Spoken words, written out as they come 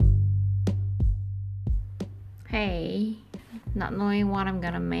Hey, not knowing what I'm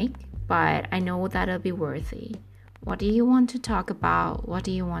gonna make, but I know that it'll be worthy. What do you want to talk about? What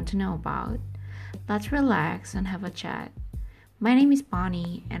do you want to know about? Let's relax and have a chat. My name is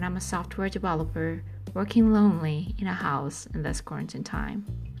Bonnie, and I'm a software developer working lonely in a house in this quarantine time.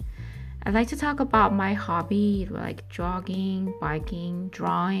 I'd like to talk about my hobby like jogging, biking,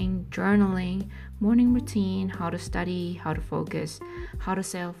 drawing, journaling, morning routine, how to study, how to focus, how to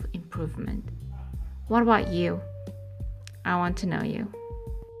self improvement. What about you? I want to know you.